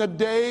coming a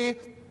day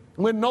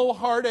when no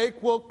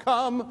heartache will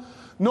come.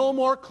 No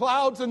more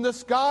clouds in the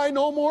sky,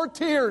 no more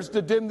tears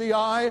to dim the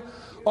eye.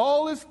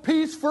 All is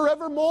peace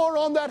forevermore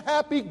on that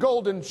happy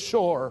golden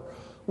shore.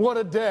 What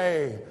a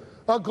day.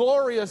 A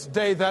glorious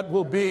day that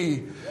will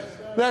be.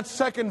 That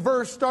second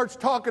verse starts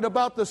talking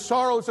about the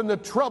sorrows and the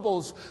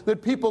troubles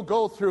that people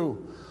go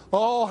through.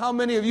 Oh, how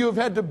many of you have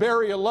had to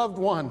bury a loved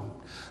one?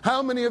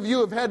 How many of you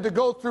have had to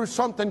go through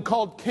something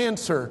called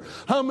cancer?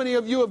 How many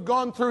of you have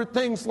gone through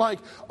things like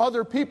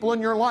other people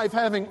in your life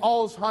having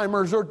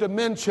Alzheimer's or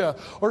dementia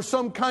or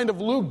some kind of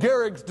Lou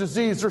Gehrig's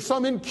disease or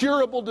some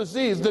incurable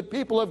disease that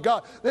people have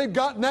got? They've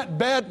gotten that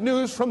bad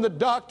news from the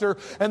doctor,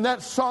 and that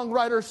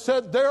songwriter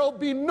said, there'll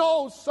be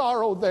no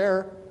sorrow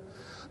there.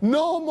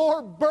 No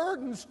more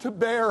burdens to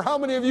bear. How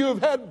many of you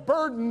have had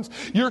burdens?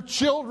 Your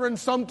children,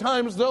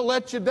 sometimes they'll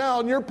let you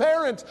down. Your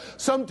parents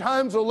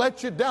sometimes will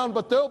let you down.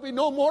 But there'll be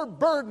no more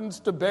burdens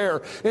to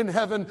bear in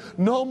heaven.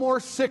 No more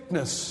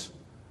sickness.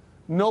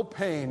 No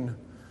pain.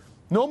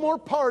 No more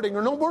parting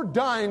or no more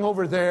dying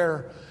over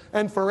there.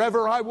 And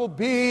forever I will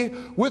be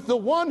with the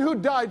one who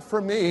died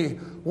for me.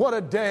 What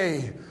a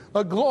day.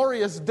 A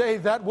glorious day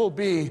that will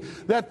be.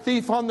 That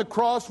thief on the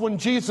cross, when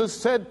Jesus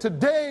said,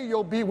 today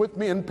you'll be with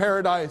me in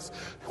paradise.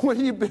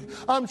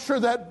 I'm sure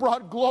that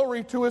brought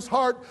glory to his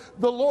heart.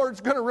 The Lord's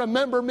going to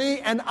remember me,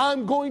 and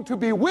I'm going to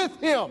be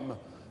with him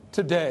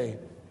today.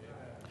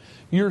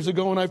 Years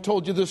ago, and I've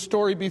told you this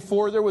story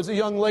before, there was a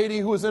young lady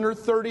who was in her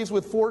 30s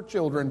with 4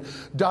 children,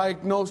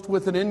 diagnosed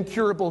with an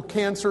incurable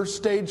cancer,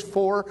 stage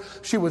 4.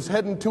 She was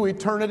heading to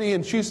eternity,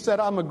 and she said,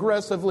 I'm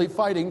aggressively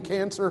fighting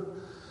cancer,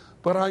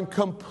 but I'm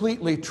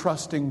completely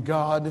trusting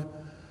God.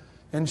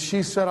 And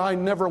she said, I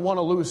never want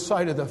to lose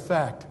sight of the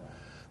fact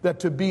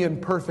that to be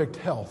in perfect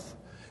health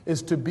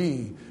is to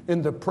be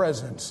in the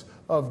presence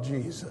of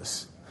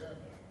Jesus.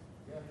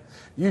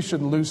 You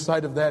shouldn't lose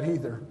sight of that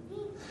either.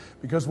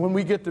 Because when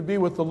we get to be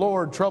with the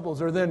Lord,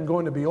 troubles are then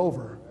going to be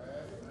over.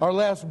 Our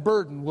last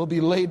burden will be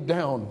laid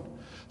down.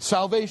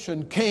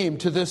 Salvation came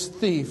to this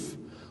thief.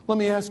 Let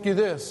me ask you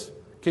this.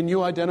 Can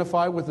you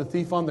identify with the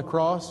thief on the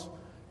cross?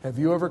 Have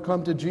you ever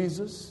come to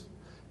Jesus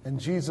and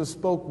Jesus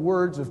spoke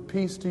words of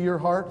peace to your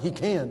heart? He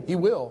can. He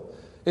will.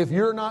 If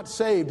you're not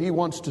saved, He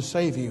wants to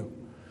save you.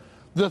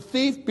 The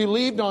thief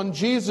believed on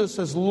Jesus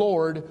as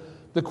Lord.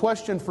 The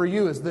question for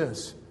you is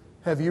this: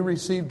 have you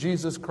received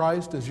Jesus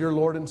Christ as your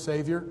Lord and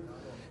Savior?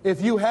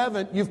 If you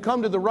haven't, you've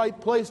come to the right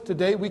place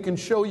today. We can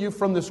show you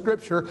from the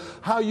Scripture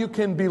how you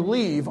can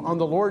believe on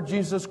the Lord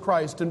Jesus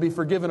Christ and be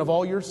forgiven of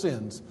all your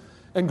sins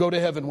and go to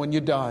heaven when you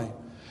die.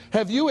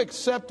 Have you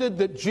accepted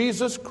that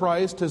Jesus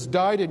Christ has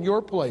died in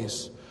your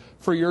place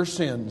for your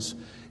sins?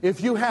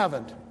 If you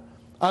haven't,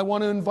 I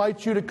want to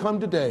invite you to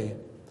come today.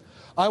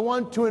 I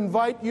want to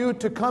invite you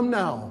to come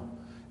now.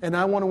 And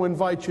I want to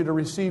invite you to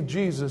receive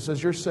Jesus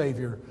as your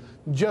Savior,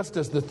 just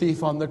as the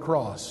thief on the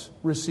cross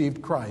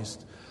received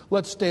Christ.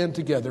 Let's stand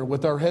together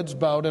with our heads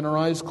bowed and our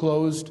eyes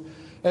closed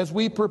as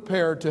we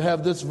prepare to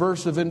have this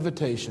verse of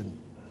invitation.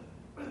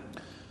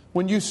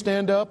 When you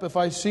stand up, if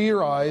I see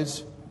your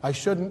eyes, I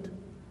shouldn't.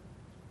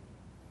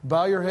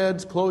 Bow your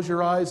heads, close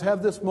your eyes,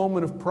 have this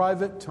moment of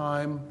private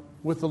time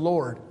with the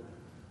Lord.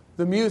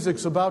 The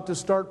music's about to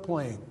start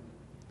playing.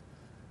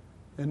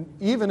 And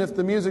even if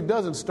the music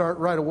doesn't start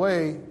right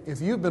away,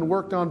 if you've been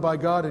worked on by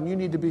God and you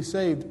need to be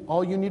saved,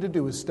 all you need to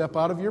do is step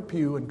out of your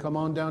pew and come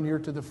on down here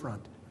to the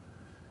front.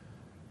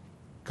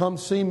 Come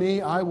see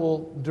me. I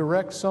will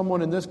direct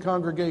someone in this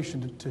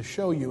congregation to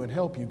show you and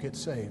help you get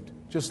saved.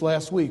 Just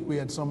last week, we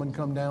had someone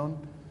come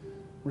down,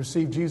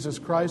 receive Jesus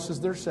Christ as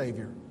their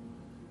Savior.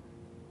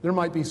 There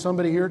might be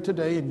somebody here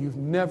today and you've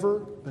never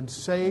been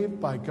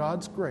saved by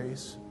God's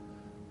grace.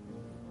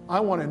 I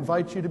want to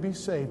invite you to be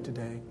saved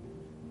today.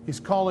 He's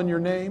calling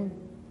your name.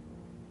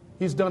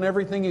 He's done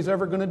everything He's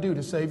ever going to do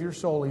to save your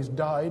soul. He's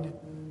died.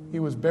 He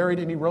was buried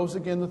and He rose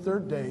again the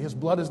third day. His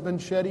blood has been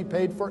shed. He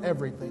paid for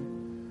everything.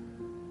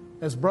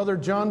 As Brother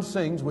John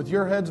sings, with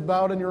your heads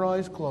bowed and your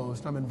eyes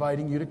closed, I'm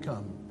inviting you to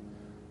come.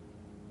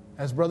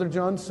 As Brother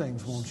John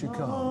sings, won't you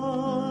come?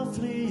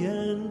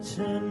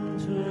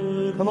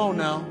 Come on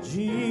now.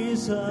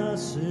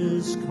 Jesus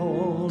is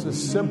calling. It's a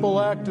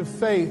simple act of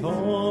faith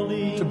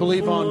to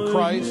believe on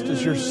Christ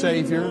as your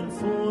Savior.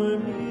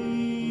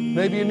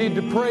 Maybe you need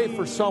to pray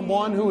for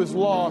someone who is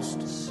lost.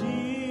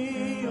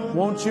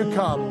 Won't you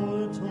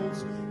come?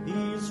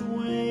 He's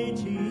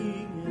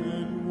waiting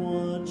and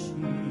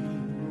watching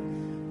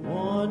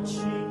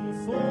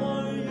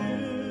for you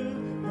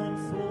and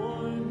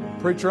for me.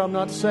 Preacher, I'm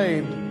not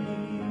saved.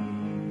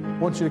 I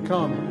want you to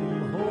come.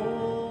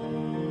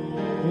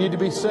 You need to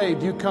be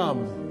saved. You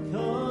come.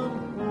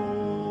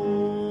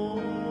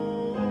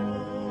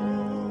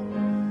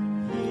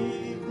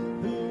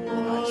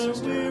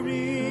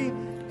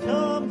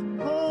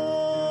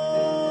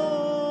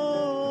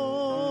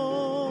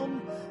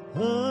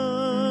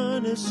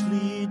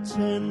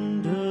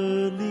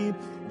 Tenderly,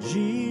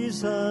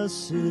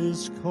 Jesus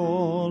is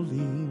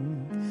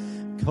calling,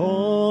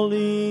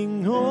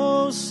 calling,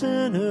 oh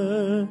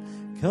sinner,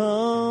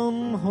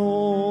 come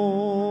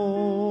home.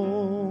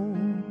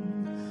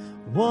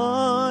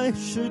 Why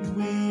should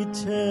we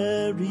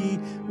tarry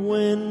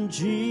when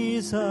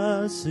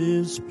Jesus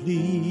is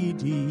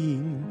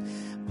pleading,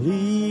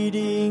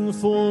 pleading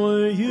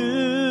for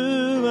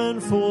you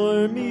and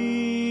for me?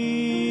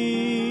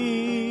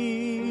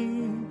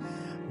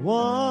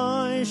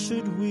 Why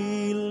should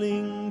we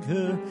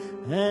linger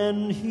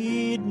and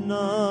heed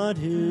not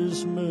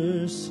His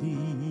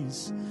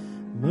mercies,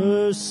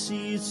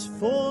 mercies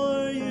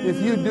for you?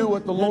 If you do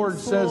what the Lord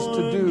says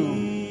to do,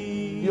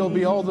 you'll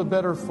be all the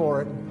better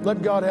for it.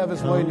 Let God have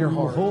His way in your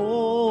heart.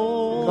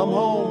 Come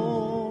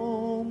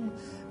home.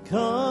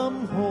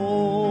 Come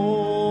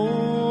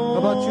home. How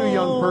about you,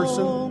 young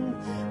person?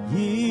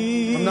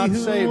 I'm not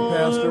saved,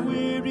 Pastor.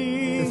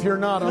 If you're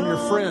not, I'm your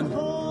friend.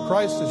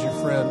 Christ is your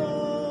friend.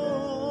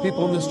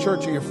 People in this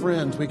church are your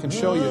friends. We can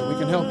show you. We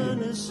can help you.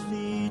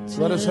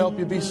 Let us help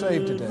you be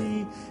saved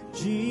today.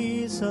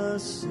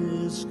 Jesus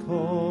is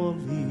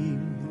calling,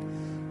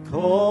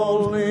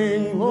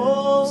 calling,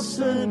 oh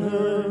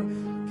sinner,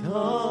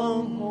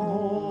 come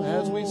home.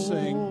 As we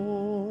sing,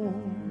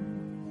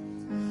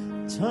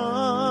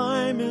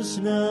 time is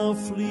now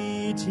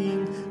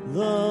fleeting,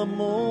 the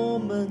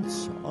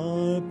moments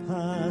are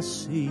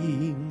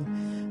passing,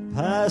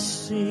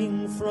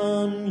 passing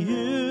from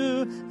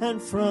you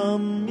and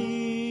from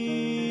me.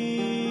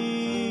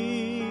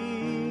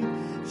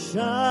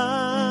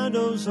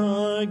 Shadows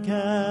are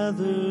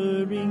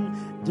gathering,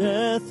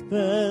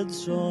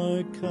 deathbeds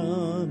are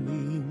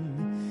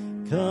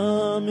coming,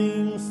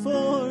 coming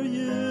for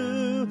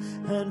you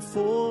and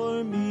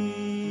for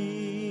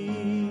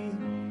me.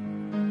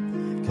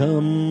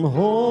 Come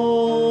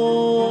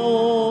home,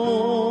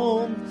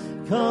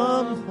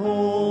 come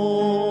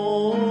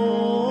home,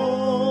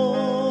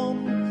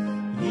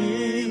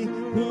 ye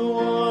who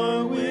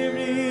are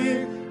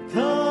weary,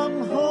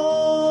 come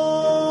home.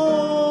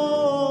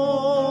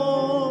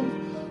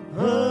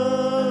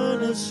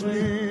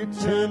 Earnestly,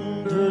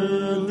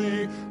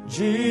 tenderly,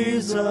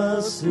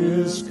 Jesus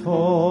is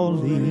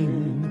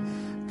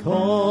calling,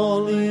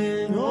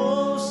 calling,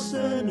 oh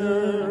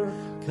sinner,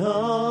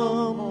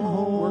 come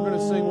home.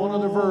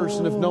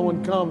 and if no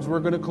one comes, we're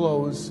going to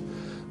close.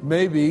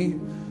 Maybe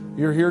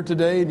you're here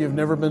today and you've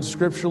never been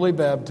scripturally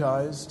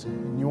baptized,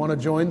 and you want to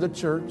join the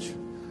church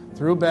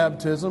through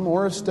baptism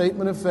or a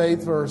statement of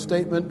faith or a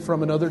statement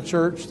from another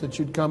church that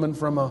you'd come in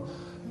from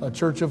a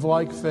church of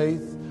like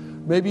faith.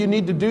 Maybe you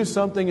need to do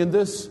something in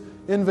this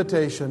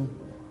invitation.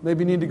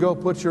 Maybe you need to go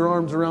put your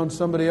arms around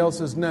somebody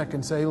else's neck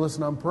and say, hey,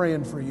 listen, I'm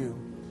praying for you.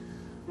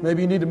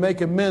 Maybe you need to make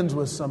amends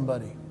with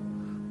somebody.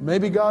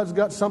 Maybe God's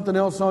got something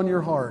else on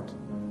your heart.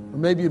 Or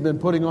maybe you've been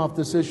putting off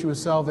this issue of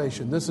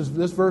salvation. This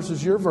verse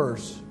is your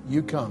verse.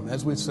 You come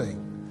as we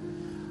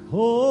sing.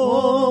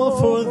 Oh,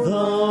 for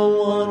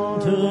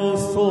the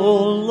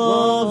wonderful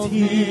love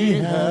He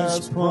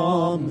has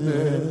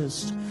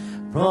promised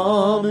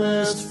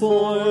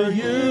for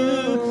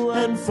you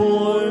and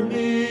for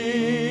me.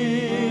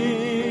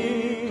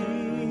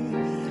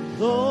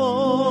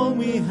 Though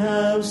we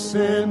have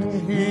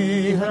sinned,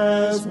 He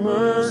has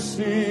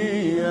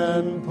mercy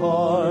and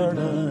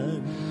pardon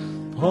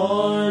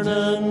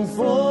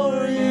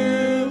for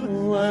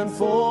you and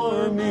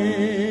for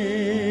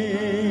me.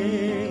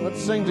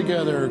 Let's sing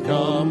together.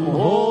 Come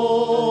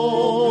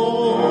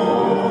home,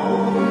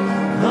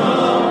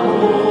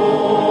 come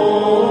home.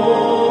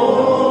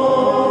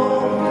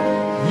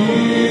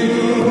 Ye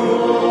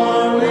who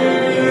are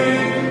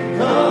weary,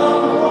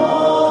 come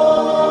home.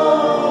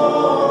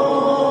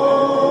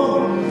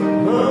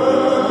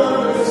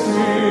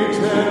 Mercy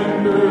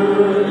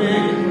tenderly,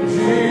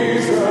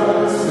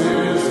 Jesus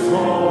is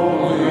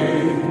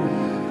calling,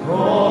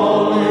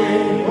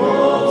 calling,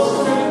 oh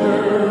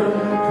sinner,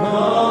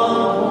 come.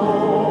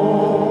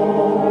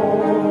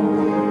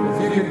 If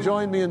you can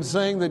join me in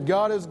saying that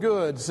God is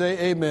good,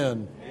 say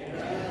amen.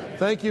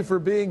 Thank you for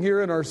being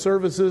here in our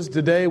services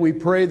today. We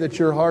pray that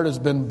your heart has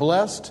been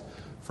blessed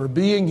for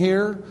being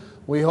here.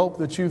 We hope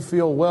that you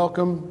feel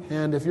welcome.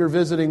 And if you're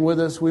visiting with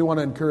us, we want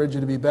to encourage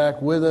you to be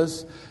back with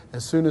us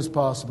as soon as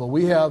possible.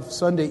 We have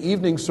Sunday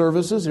evening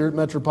services here at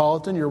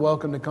Metropolitan. You're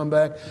welcome to come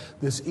back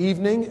this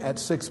evening at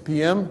 6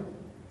 p.m.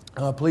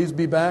 Please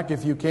be back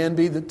if you can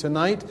be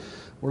tonight.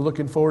 We're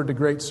looking forward to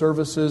great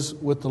services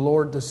with the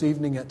Lord this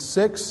evening at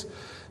 6.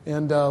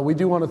 And we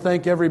do want to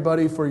thank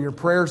everybody for your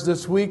prayers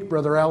this week.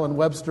 Brother Alan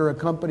Webster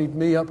accompanied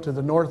me up to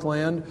the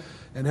Northland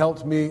and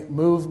helped me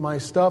move my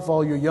stuff.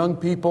 All you young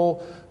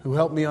people who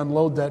helped me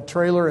unload that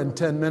trailer in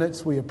 10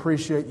 minutes, we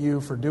appreciate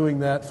you for doing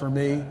that for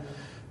me.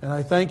 And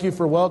I thank you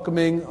for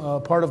welcoming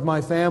part of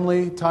my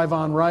family.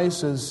 Tyvon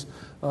Rice is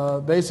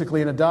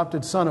basically an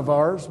adopted son of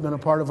ours, been a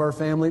part of our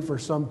family for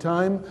some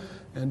time.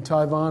 And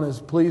Tyvon is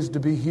pleased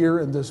to be here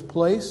in this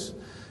place.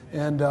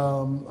 And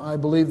I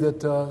believe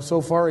that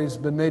so far he's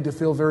been made to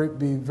feel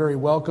very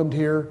welcomed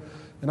here.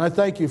 And I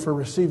thank you for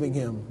receiving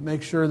him.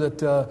 Make sure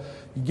that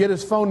you get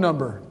his phone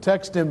number,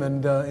 text him,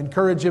 and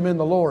encourage him in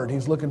the Lord.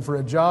 He's looking for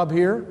a job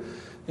here,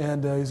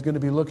 and he's going to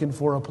be looking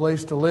for a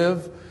place to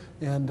live.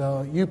 And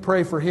you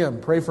pray for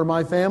him. Pray for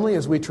my family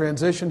as we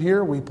transition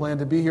here. We plan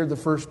to be here the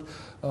first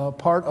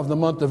part of the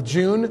month of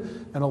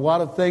June, and a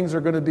lot of things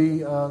are going to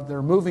be,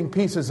 they're moving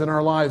pieces in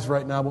our lives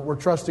right now, but we're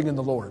trusting in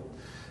the Lord.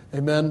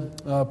 Amen.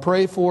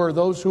 Pray for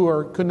those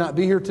who could not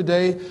be here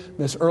today.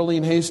 Miss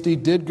Earlene Hasty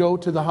did go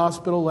to the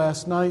hospital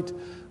last night.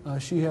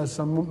 She has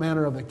some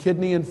manner of a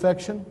kidney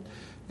infection,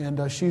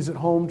 and she's at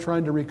home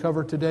trying to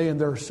recover today. And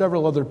there are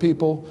several other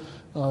people,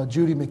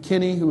 Judy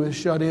McKinney, who is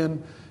shut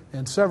in,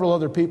 and several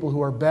other people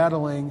who are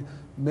battling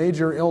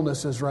major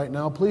illnesses right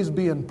now. Please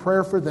be in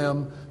prayer for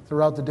them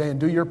throughout the day and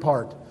do your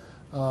part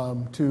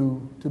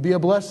to be a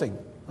blessing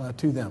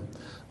to them.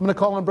 I'm going to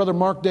call on Brother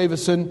Mark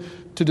Davison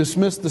to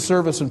dismiss the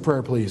service in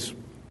prayer, please.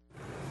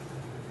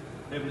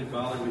 Heavenly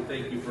Father, we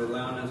thank you for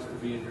allowing us to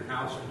be in your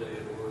house today,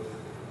 Lord.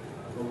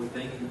 Lord, we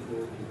thank you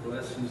for the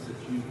blessings that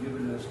you've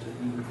given us to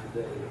even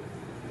today.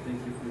 We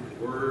thank you for the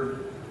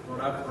word.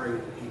 Lord, I pray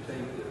that you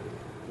take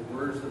the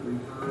words that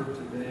we've heard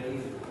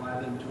today and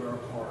apply them to our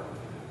heart.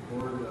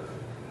 Lord,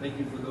 thank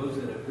you for those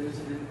that have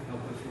visited.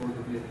 Help us, Lord,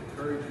 to be an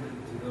encouragement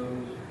to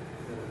those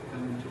that have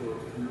come into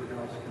your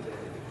house today.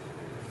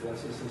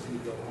 Bless us as we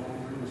go home.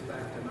 Bring us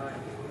back tonight,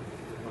 Lord.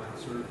 We might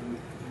serve you.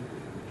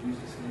 In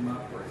Jesus' name I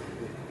pray.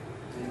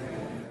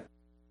 Amen.